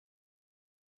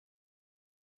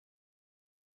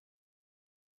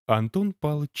Антон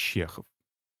Павлович Чехов.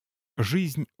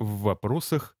 Жизнь в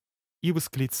вопросах и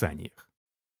восклицаниях.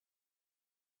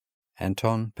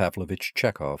 Anton Pavlovich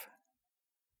Chekhov.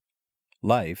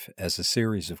 Life as a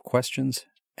series of questions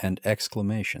and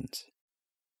exclamations.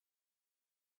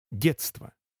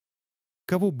 Детство.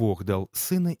 Кого Бог дал,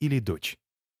 сына или дочь?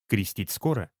 Крестить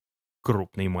скоро?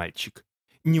 Крупный мальчик.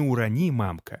 Не урони,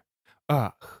 мамка.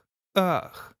 Ах,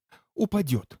 ах,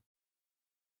 упадет.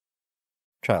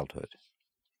 Childhood.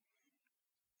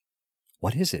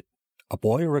 What is it? A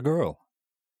boy or a girl?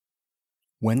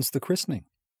 When's the christening?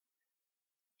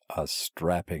 A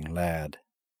strapping lad.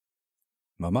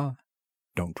 Mama,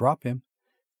 don't drop him.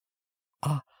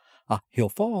 He'll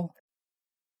fall.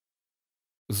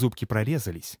 Зубки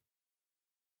прорезались.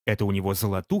 Это у него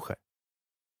золотуха?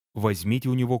 Возьмите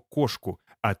у него кошку,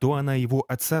 а то она его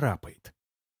отцарапает.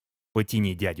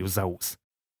 Потяни дядю за ус.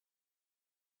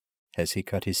 Has he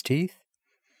cut his teeth?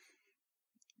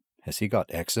 Has he got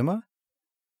eczema?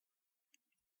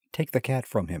 Take the cat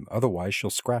from him, otherwise she'll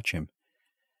scratch him.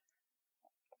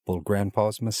 Pull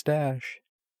Grandpa's mustache.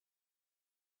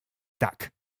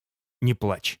 Так, не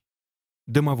плачь.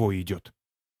 Домовой идет.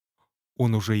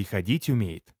 Он уже и ходить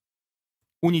умеет.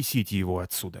 Унесите его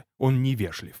отсюда, он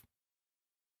невежлив.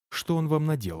 Что он вам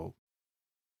наделал?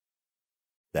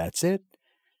 That's it.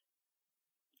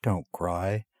 Don't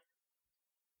cry.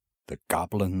 The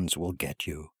goblins will get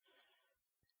you.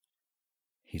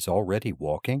 He's already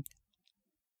walking.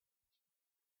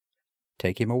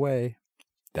 Take him away.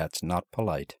 That's not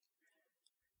polite.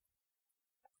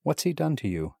 What's he done to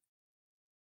you?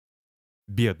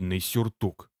 Бедный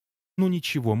сюртук. Ну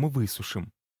ничего, мы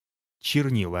высушим.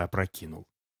 Чернила опрокинул.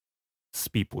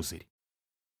 Спи, пузырь.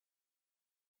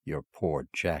 Your poor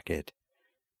jacket.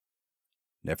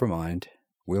 Never mind.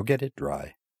 We'll get it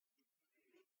dry.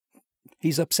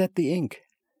 He's upset the ink.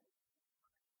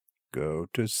 Go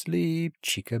to sleep,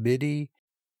 chickabiddy.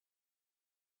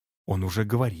 Он уже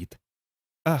говорит.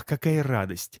 Ах, какая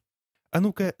радость. А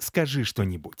ну-ка, скажи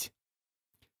что-нибудь.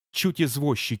 Чуть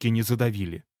извозчики не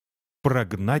задавили.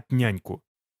 Прогнать няньку.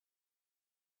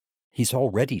 He's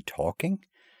already talking?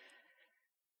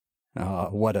 Ah,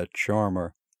 what a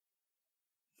charmer.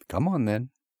 Come on,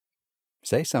 then.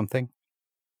 Say something.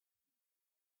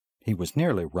 He was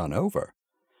nearly run over.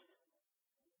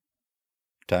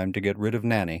 Time to get rid of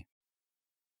Nanny.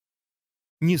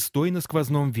 Не стой на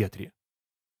сквозном ветре.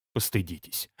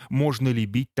 Постыдитесь. Можно ли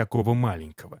бить такого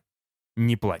маленького?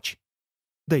 Не плачь.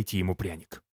 Дайте ему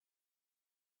пряник.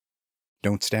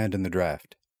 Don't stand in the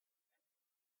draft.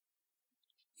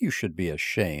 You should be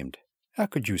ashamed. How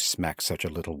could you smack such a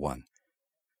little one?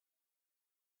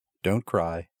 Don't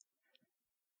cry.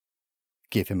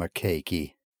 Give him a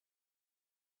cakey.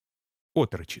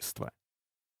 Отрочество.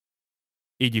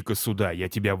 Иди-ка сюда, я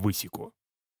тебя высеку.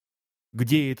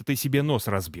 Где это ты себе нос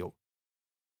разбил?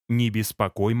 Не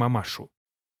беспокой мамашу.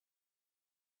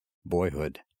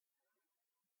 Boyhood.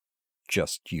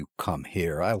 Just you come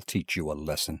here, I'll teach you a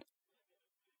lesson.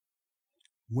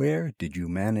 Where did you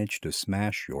manage to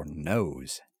smash your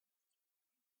nose?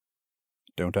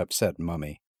 Don't upset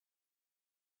Mummy.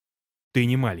 Ты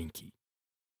не маленький.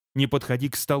 Не подходи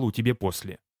к столу, тебе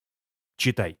после.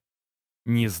 Читай.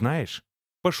 Не знаешь?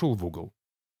 Пошел в угол.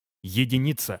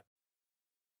 Единица.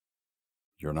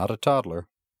 You're not a toddler.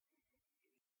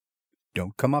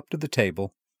 Don't come up to the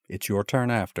table. It's your turn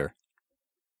after.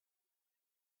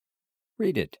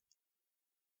 Read it.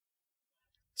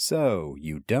 So,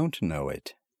 you don't know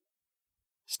it.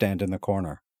 Stand in the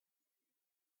corner.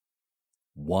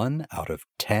 1 out of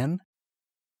 10?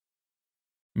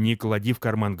 Не клади в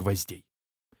карман гвоздей.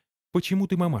 Почему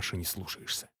ты мамаши не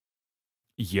слушаешься?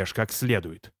 Ешь как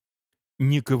следует.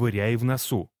 Не ковыряй в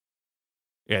носу.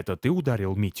 Это ты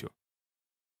ударил Митю?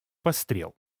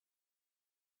 Пострел.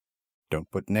 Don't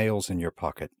put nails in your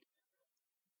pocket.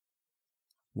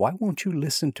 Why won't you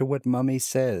listen to what Mummy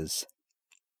says?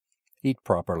 Eat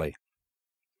properly.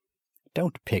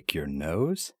 Don't pick your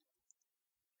nose.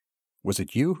 Was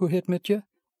it you who hit Mitya?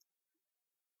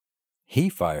 He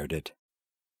fired it.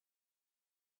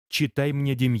 Читай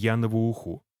мне Демьянову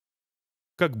уху.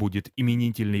 Как будет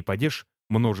именительный падеж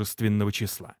множественного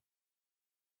числа?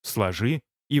 Сложи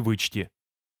и вычти.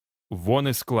 Вон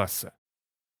из класса.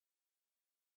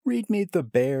 Read me the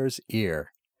bear's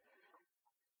ear.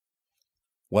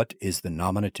 What is the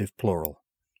nominative plural?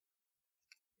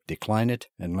 Decline it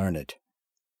and learn it.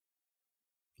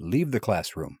 Leave the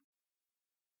classroom.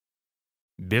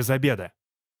 Без обеда.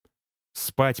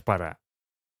 Спать пора.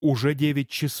 Уже 9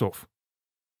 часов.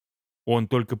 Он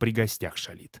только при гостях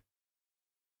шалит.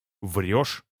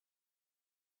 Врешь?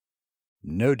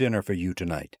 No dinner for you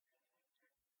tonight.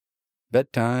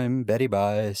 Bedtime, Betty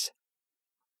buys.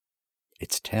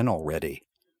 It's 10 already.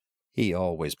 He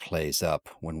always plays up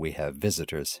when we have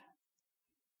visitors.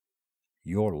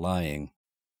 You're lying.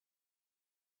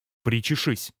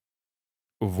 Причешись.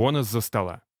 Вон из-за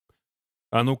стола.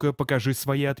 А ну-ка, покажи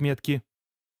свои отметки.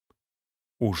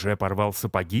 Уже порвал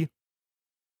сапоги?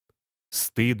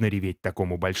 Стыдно реветь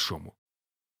такому большому.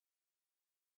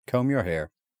 Comb your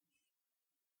hair.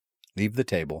 Leave the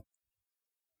table.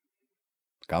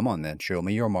 Come on then, show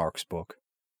me your marks book.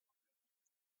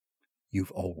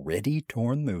 You've already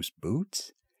torn those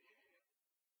boots?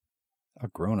 A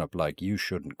grown-up like you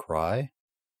shouldn't cry.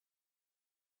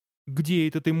 Где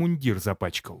это ты мундир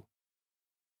запачкал?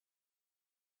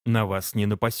 На вас не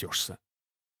напасешься.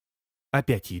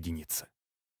 Опять единица.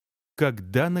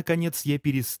 Когда, наконец, я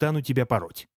перестану тебя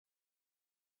пороть?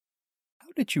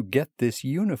 How did you get this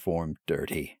uniform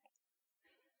dirty?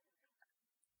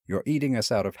 You're eating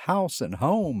us out of house and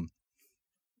home.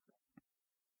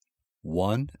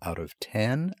 1 out of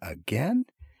 10 again?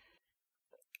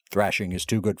 Thrashing is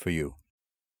too good for you.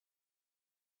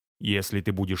 Если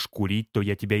ты будешь курить, то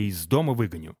я тебя из дома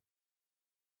выгоню.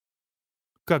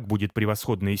 Как будет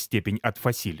превосходная степень от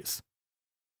фасилис?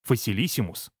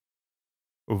 Фасилиссимус?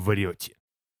 Врете.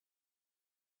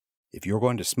 If you're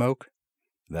going to smoke,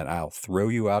 then I'll throw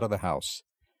you out of the house.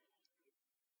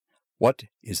 What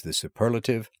is the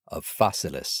superlative of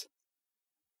facilis?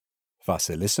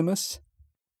 Facilissimus?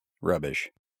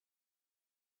 Rubbish.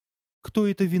 Кто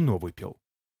это вино выпил?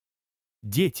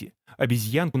 Дети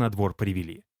обезьянку на двор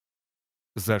привели.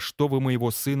 За что вы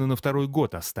моего сына на 2-й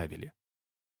год оставили?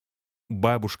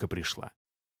 Бабушка пришла.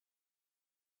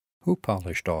 Who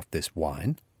polished off this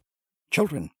wine?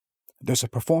 Children, there's a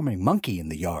performing monkey in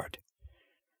the yard.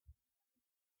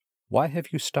 Why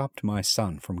have you stopped my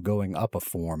son from going up a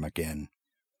form again?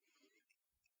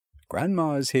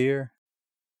 Grandma is here.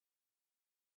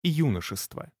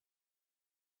 Юношество.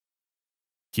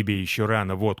 Тебе еще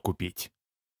рано водку пить.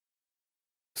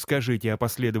 Скажите о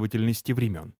последовательности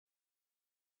времен.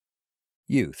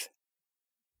 Youth.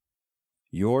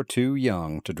 You're too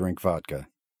young to drink vodka.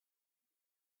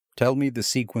 Tell me the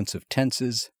sequence of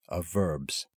tenses of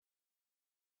verbs.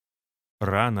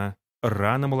 Рано,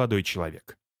 рано, молодой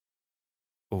человек.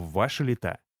 В ваши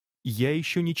лета я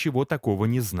еще ничего такого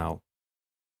не знал.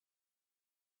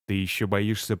 Ты еще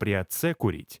боишься при отце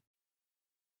курить?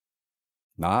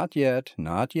 Not yet,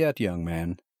 young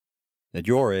man. At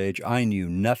your age, I knew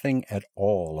nothing at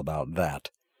all about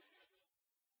that.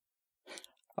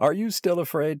 Are you still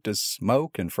afraid to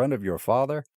smoke in front of your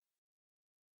father?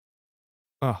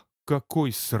 Ах,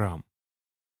 какой срам!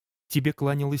 Тебе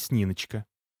кланялась Ниночка.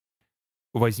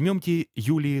 Возьмемте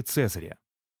Юлия Цезаря.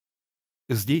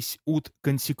 Здесь ut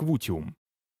consequutium.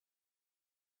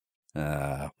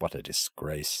 What a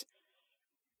disgrace.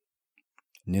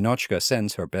 Ninochka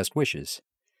sends her best wishes.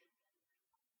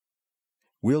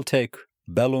 We'll take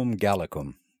bellum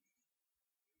gallicum.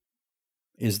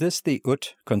 Is this the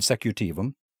ut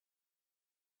consecutivum?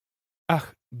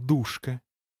 Ах, душка!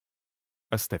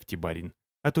 Оставьте, барин,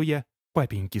 а то я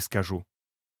папеньке скажу.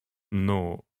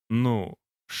 Ну,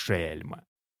 шельма.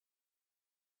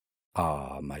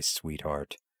 Ah, my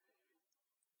sweetheart.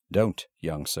 Don't,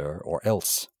 young sir, or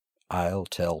else I'll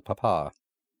tell Papa.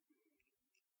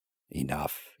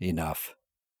 Enough,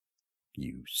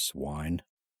 you swine.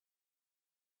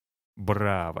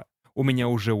 Браво! У меня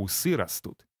уже усы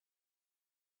растут.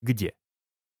 Где?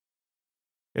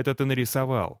 Это ты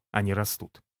нарисовал, они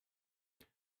растут.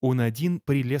 Он один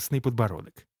прелестный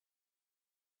подбородок.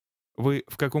 Вы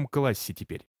в каком классе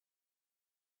теперь?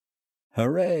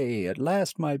 Hooray! At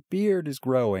last my beard is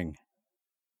growing.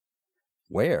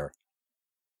 Where?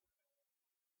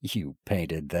 You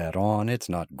painted that on. It's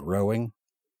not growing.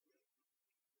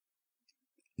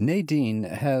 Nadine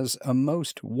has a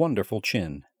most wonderful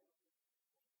chin.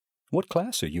 What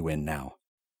class are you in now?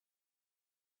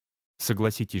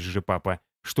 Согласитесь же, папа,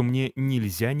 что мне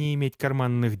нельзя не иметь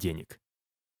карманных денег.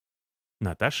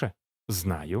 Наташа?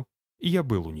 Знаю. Я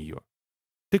был у нее.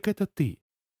 Так это ты.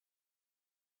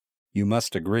 You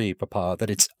must agree, Papa, that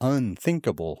it's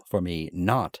unthinkable for me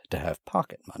not to have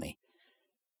pocket money.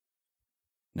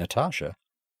 Natasha?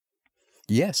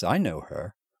 Yes, I know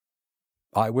her.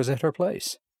 I was at her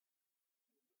place.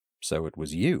 So it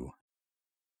was you.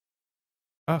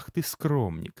 Ах ты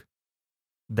скромник.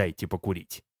 Дайте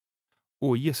покурить.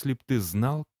 О, если б ты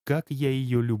знал, как я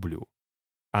ее люблю.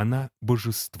 Она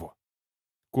божество.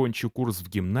 Кончу курс в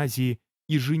гимназии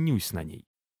и женюсь на ней.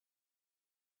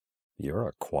 You're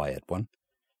a quiet one.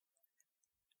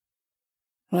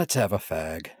 Let's have a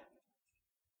fag.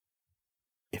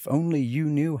 If only you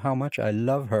knew how much I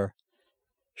love her.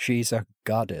 She's a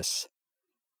goddess.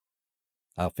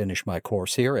 I'll finish my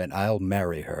course here and I'll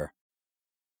marry her.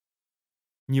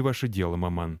 Не ваше дело,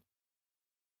 маман.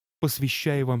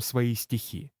 Посвящаю вам свои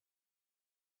стихи.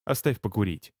 Оставь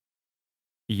покурить.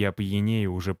 Я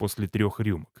пьянею уже после 3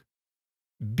 рюмок.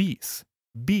 Бис!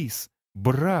 Бис!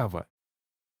 Браво!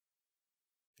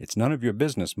 It's none of your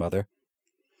business, Mother.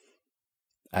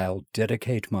 I'll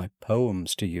dedicate my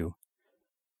poems to you.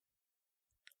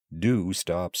 Do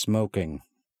stop smoking.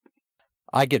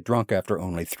 I get drunk after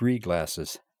only 3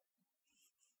 glasses.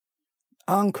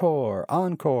 Encore!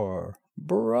 Encore!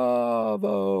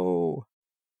 Bravo!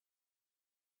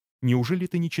 Неужели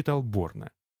ты не читал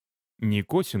Борна? Не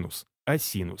косинус, а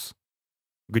синус.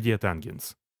 Где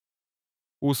тангенс?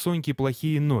 У Соньки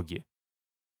плохие ноги.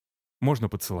 Можно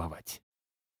поцеловать.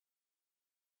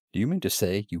 Do you mean to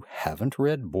say you haven't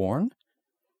read Born?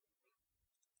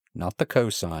 Not the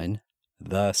cosine,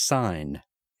 the sine.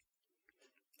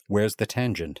 Where's the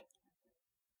tangent?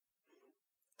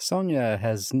 Sonia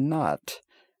has not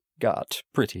got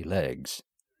pretty legs.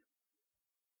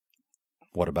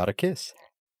 What about a kiss?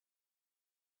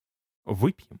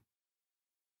 Выпьем.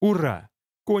 Ура!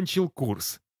 Кончил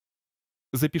курс.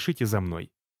 Запишите за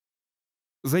мной.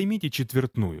 Займите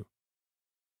четвертную.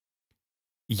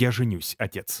 Я женюсь,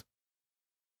 отец.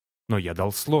 Но я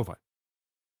дал слово.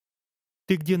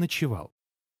 Ты где ночевал?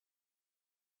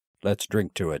 Let's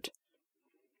drink to it.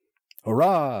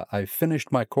 Hurrah! I've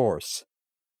finished my course.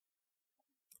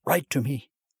 Write to me.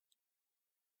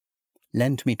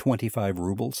 Lend me 25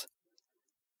 rubles.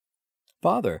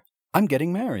 Father, I'm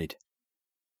getting married.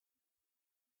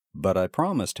 But I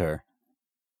promised her.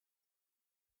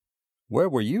 Where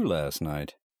were you last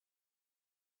night?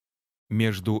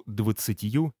 Между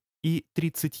 20 и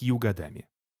 30 годами.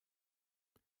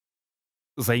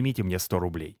 Займите мне 100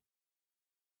 рублей.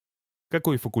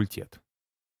 Какой факультет?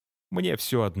 Мне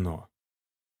все одно.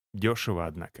 Дешево,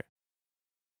 однако.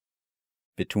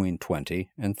 Between 20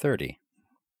 and 30.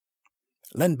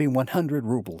 Lend me 100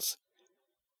 rubles.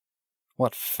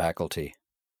 What faculty?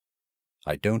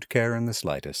 I don't care in the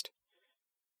slightest.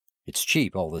 It's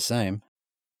cheap all the same.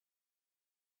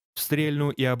 В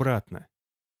Стрельну и обратно.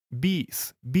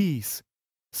 Бис, бис.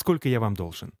 Сколько я вам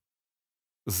должен?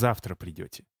 Завтра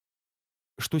придете.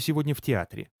 Что сегодня в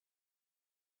театре?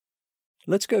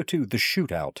 Let's go to the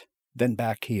shootout, then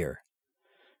back here.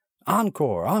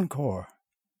 Encore, encore.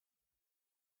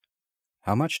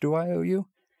 How much do I owe you?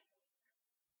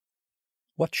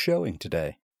 What's showing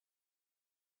today?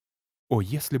 О,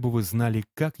 если бы вы знали,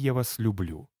 как я вас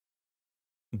люблю.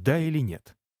 Да или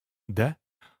нет? Да?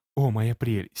 О, моя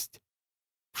прелесть.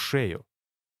 В шею.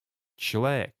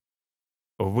 Человек,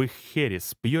 вы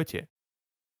херес пьете?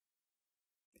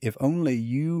 If only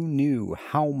you knew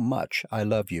how much I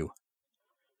love you.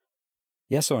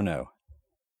 Yes or no?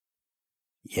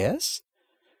 Yes?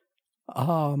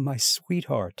 Ah, my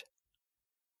sweetheart.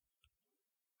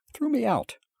 Threw me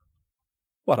out.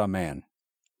 What a man.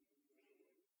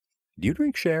 Do you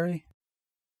drink sherry?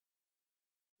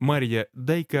 Марья,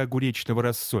 дай-ка огуречного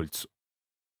рассольцу.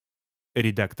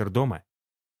 Редактор дома?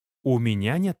 У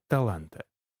меня нет таланта.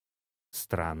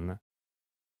 Странно.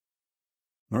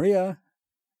 Maria,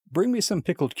 bring me some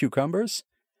pickled cucumbers.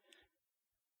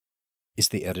 Is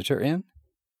the editor in?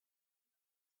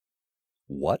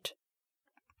 What?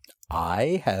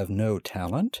 I have no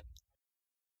talent?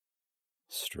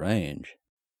 Strange.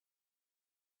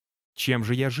 Чем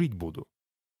же я жить буду?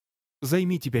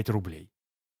 Займите 5 рублей.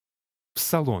 В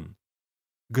салон.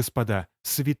 Господа,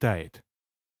 светает.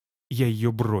 Я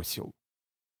ее бросил.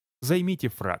 Займите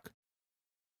фрак.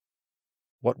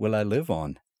 What will I live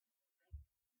on?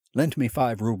 Lend me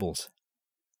 5 rubles.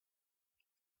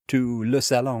 To Le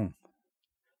Salon.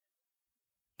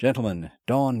 Gentlemen,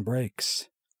 dawn breaks.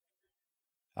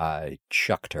 I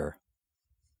chucked her.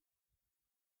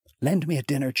 Lend me a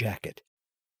dinner jacket.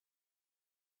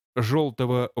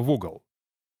 Желтого в угол.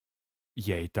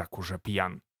 Я и так уже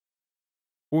пьян.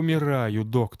 Умираю,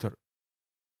 доктор.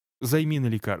 Займи на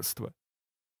лекарство.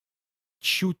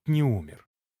 Чуть не умер.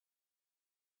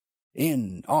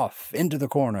 In, off, into the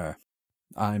corner.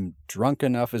 I'm drunk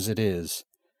enough as it is.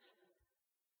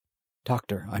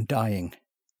 Doctor, I'm dying.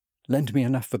 Lend me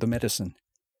enough for the medicine.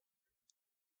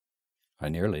 I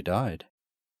nearly died.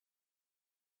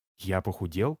 Я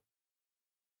похудел?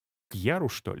 К Яру,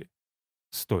 что ли?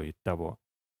 Стоит того.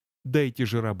 Дайте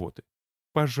же работы.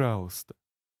 Пожалуйста.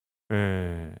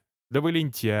 Да вы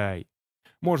лентяй.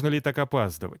 Можно ли так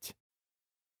опаздывать?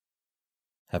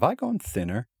 Have I gone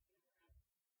thinner?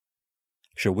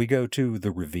 Shall we go to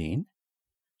the ravine?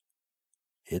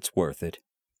 It's worth it.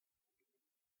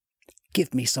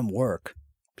 Give me some work,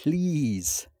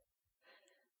 please.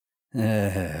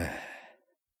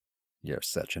 You're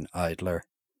such an idler.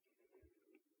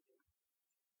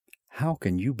 How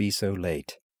can you be so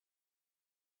late?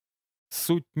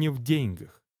 Суть не в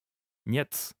деньгах.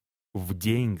 Нет, в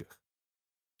деньгах.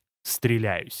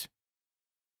 Стреляюсь.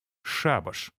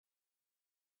 Шабаш.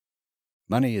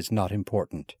 Money is not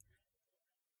important.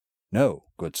 No,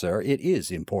 good sir, it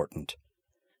is important.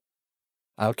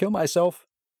 I'll kill myself.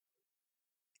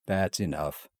 That's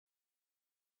enough.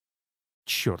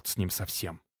 Черт с ним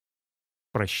совсем.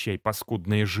 Прощай,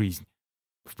 паскудная жизнь.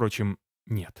 Впрочем,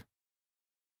 нет.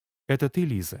 Это ты,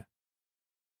 Лиза?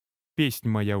 Песнь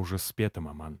моя уже спета,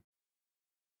 маман.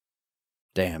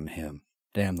 Damn him.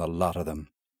 Damn the lot of them.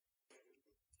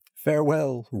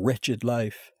 Farewell, wretched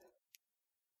life.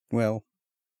 Well,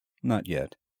 not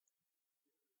yet.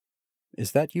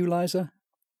 Is that you, Liza?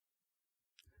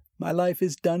 My life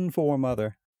is done for,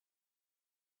 mother.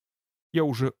 Я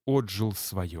уже отжил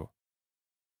свое.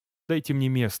 Дайте мне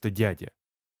место, дядя.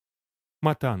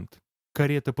 Матант,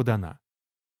 карета подана.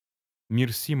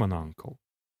 Мерси, монанкл.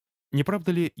 Не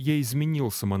правда ли я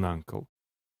изменился, монанкл?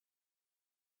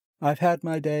 I've had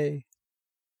my day.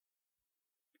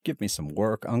 Give me some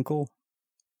work, uncle.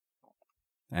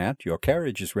 Aunt, your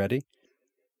carriage is ready.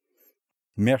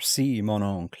 Merci, mon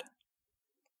oncle.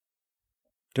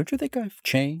 Don't you think I've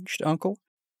changed, uncle?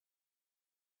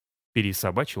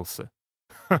 Пересобачился?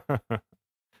 Ха-ха-ха.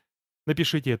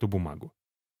 Напишите эту бумагу.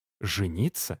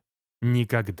 Жениться?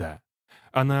 Никогда.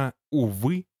 Она,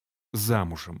 увы,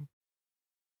 замужем.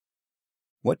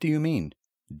 What do you mean,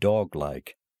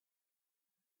 dog-like?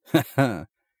 Ha ha.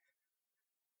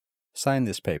 Sign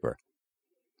this paper.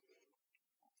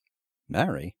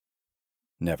 Marry?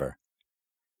 Never.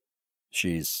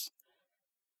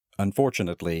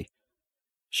 Unfortunately,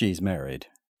 she's married.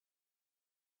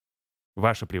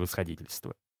 Ваше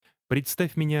превосходительство,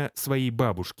 представь меня своей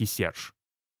бабушке, Серж.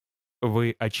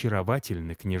 Вы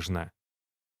очаровательны, княжна.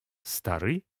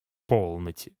 Стары?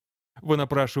 Полноте. Вы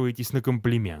напрашиваетесь на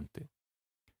комплименты.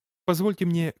 Позвольте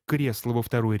мне кресло во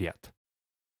второй ряд.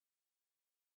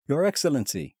 Your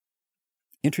Excellency,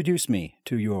 introduce me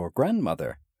to your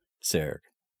grandmother, Serg.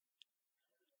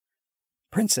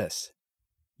 Princess,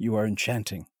 you are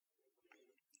enchanting.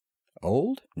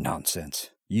 Old?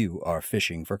 Nonsense. You are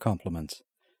fishing for compliments.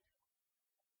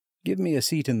 Give me a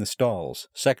seat in the stalls,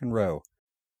 second row.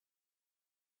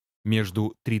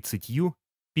 Между 30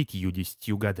 и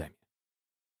 50 годами.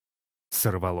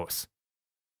 Сорвалось.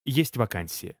 Есть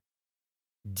вакансия.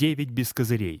 9 без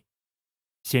козырей.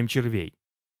 7 червей.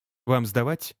 Вам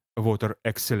сдавать Water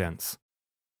Excellence?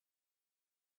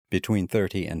 Between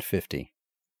 30 and 50.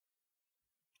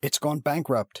 It's gone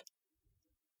bankrupt.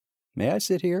 May I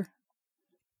sit here?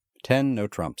 10 no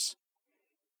trumps.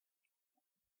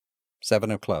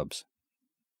 7 of clubs.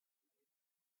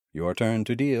 Your turn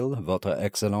to deal, Votre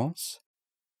Excellence.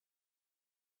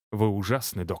 Вы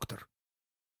ужасный, доктор.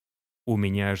 У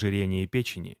меня ожирение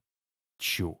печени.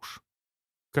 Чушь.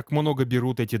 Как много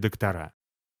берут эти доктора.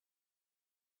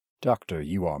 Doctor,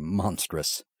 you are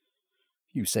monstrous.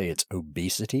 You say it's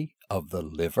obesity of the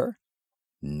liver?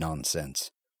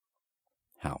 Nonsense.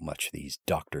 How much these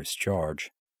doctors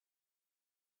charge.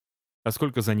 А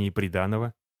сколько за ней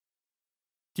приданого?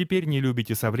 Теперь не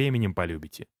любите, со временем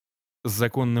полюбите. С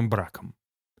законным браком.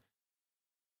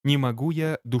 Не могу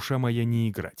я, душа моя, не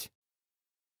играть.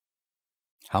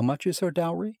 How much is her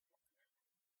dowry?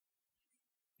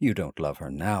 You don't love her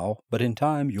now, but in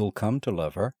time you'll come to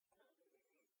love her.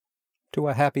 To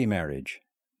a happy marriage.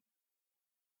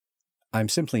 I'm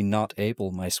simply not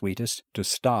able, my sweetest, to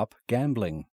stop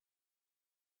gambling.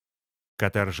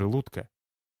 Катар желудка.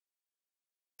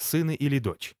 Сына или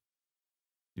дочь?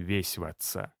 Весь в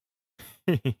отца.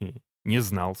 Хе-хе-хе, не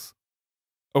знал-с.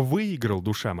 Выиграл,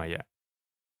 душа моя.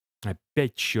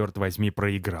 Опять, черт возьми,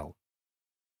 проиграл.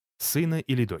 Сына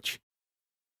или дочь?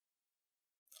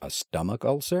 A stomach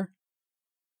ulcer?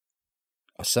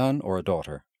 A son or a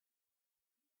daughter?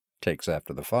 Takes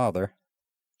after the father.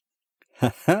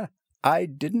 Ha ha! I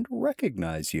didn't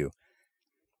recognize you.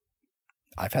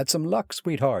 I've had some luck,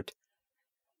 sweetheart.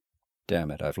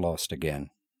 Damn it, I've lost again.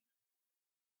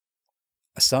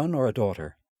 A son or a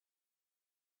daughter?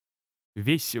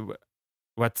 Весь в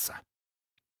отца.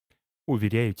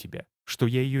 Уверяю тебя, что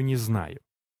я ее не знаю.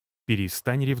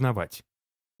 Перестань ревновать.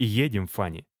 И едем,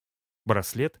 Фанни.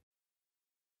 Браслет?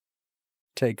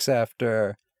 Takes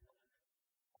after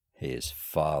his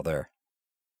father.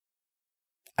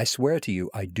 I swear to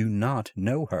you, I do not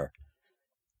know her.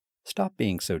 Stop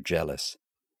being so jealous.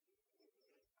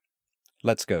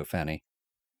 Let's go, Fanny.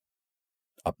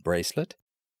 A bracelet?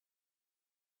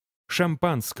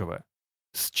 Шампанского.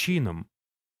 С чином.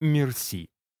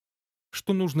 Мерси.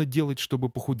 Что нужно делать, чтобы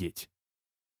похудеть?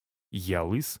 Я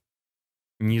лыс?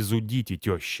 Не зудите,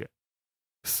 теща.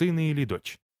 Сына или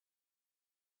дочь?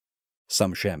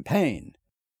 Some champagne.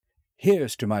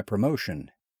 Here's to my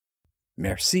promotion.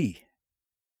 Merci.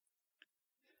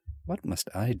 What must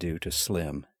I do to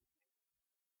slim?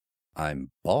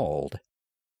 I'm bald.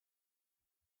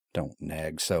 Don't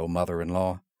nag so,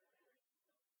 mother-in-law.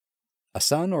 A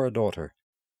son or a daughter?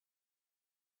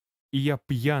 Я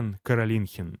пьян,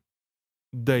 Каролинхин.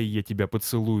 Дай я тебя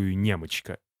поцелую,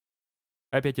 немочка.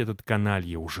 Опять этот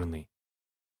каналья у жены.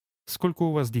 Сколько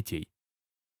у вас детей?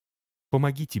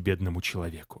 Помогите бедному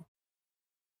человеку.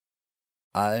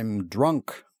 I'm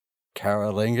drunk,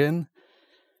 Carolingian.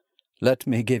 Let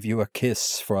me give you a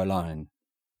kiss, Fräulein.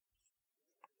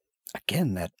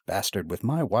 Again that bastard with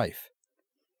my wife.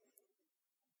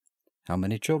 How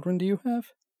many children do you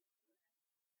have?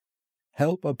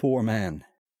 Help a poor man.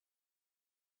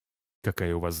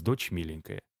 Какая у вас дочь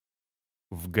миленькая.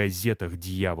 В газетах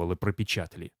дьяволы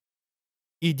пропечатали.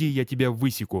 Иди, я тебя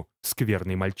высеку,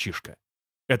 скверный мальчишка.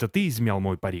 Это ты измял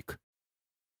мой парик?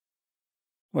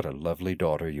 What a lovely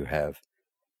daughter you have.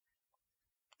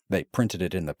 They printed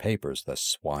it in the papers, the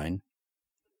swine.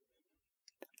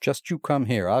 Just you come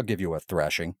here, I'll give you a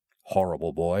thrashing,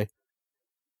 horrible boy.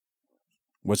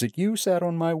 Was it you sat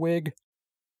on my wig?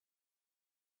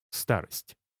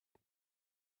 Старость.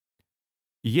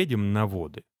 Едем на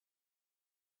воды.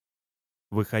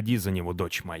 Выходи за него,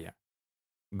 дочь моя.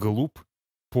 Глуп?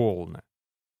 Полно.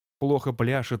 Плохо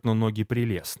пляшет, но ноги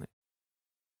прелестны.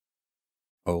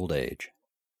 Old age.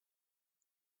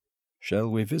 Shall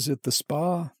we visit the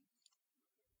spa?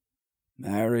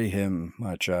 Marry him,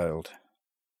 my child.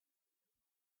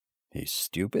 He's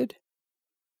stupid?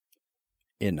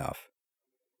 Enough.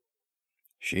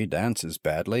 She dances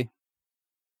badly.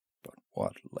 But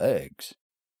what legs?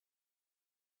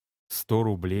 100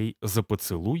 рублей за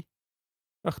поцелуй?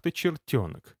 Ах ты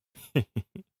чертенок.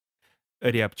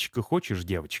 Рябчика хочешь,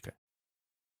 девочка?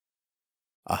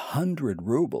 100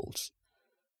 rubles?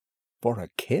 For a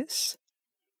kiss?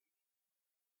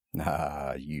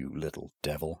 Ah, you little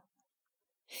devil.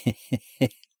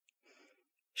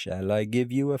 Shall I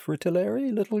give you a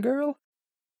fritillary, little girl?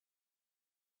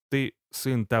 Ты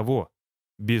сын того,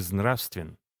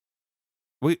 безнравствен.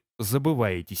 Вы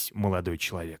забываетесь, молодой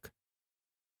человек.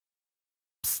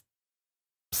 Пст,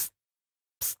 пст,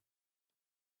 пст.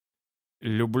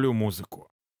 Люблю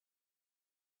музыку.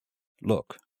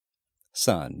 Look,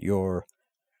 son, you're,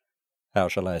 how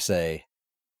shall I say,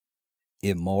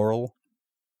 immoral?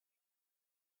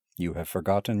 You have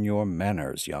forgotten your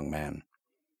manners, young man.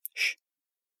 Shh,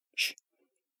 shh,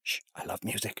 shh, I love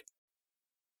music.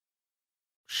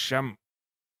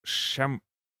 Шампанского.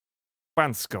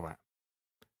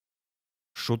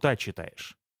 Шута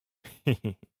читаешь.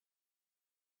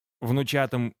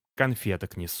 Внучатам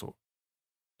конфеток несу.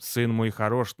 Сын мой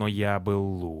хорош, но я был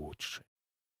лучше.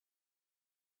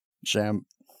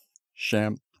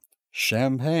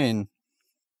 Champagne.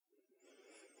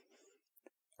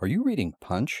 Are you reading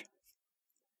Punch?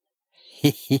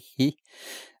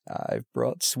 I've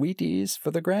brought sweeties for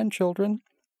the grandchildren.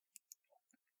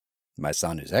 My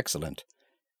son is excellent,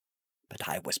 but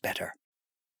I was better.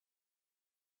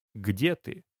 Где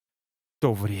ты?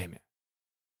 То время.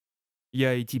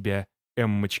 Я и тебя,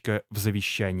 Эммочка, в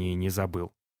завещании не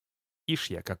забыл.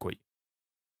 Ишь я какой.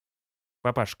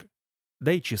 Папашка,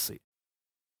 дай часы.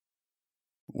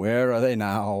 Where are they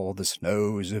now, the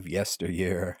snows of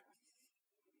yesteryear?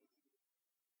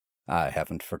 I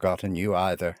haven't forgotten you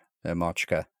either,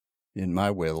 Emochka, in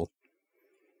my will.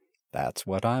 That's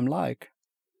what I'm like.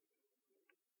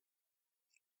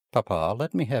 Papa,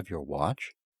 let me have your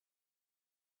watch.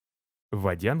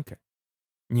 Водянка?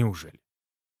 Неужели?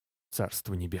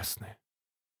 Царство небесное.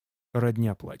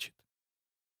 Родня плачет.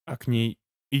 А к ней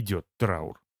идет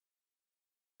траур.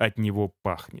 От него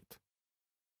пахнет.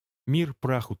 Мир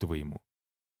праху твоему,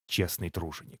 честный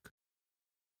труженик.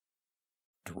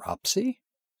 Dropsy?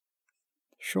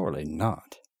 Surely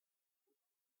not.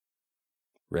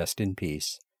 Rest in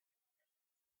peace.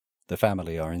 The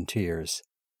family are in tears.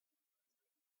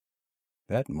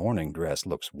 That morning dress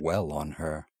looks well on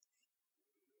her.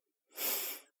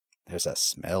 There's a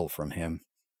smell from him.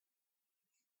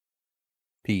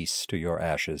 Peace to your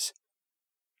ashes,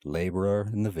 laborer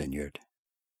in the vineyard.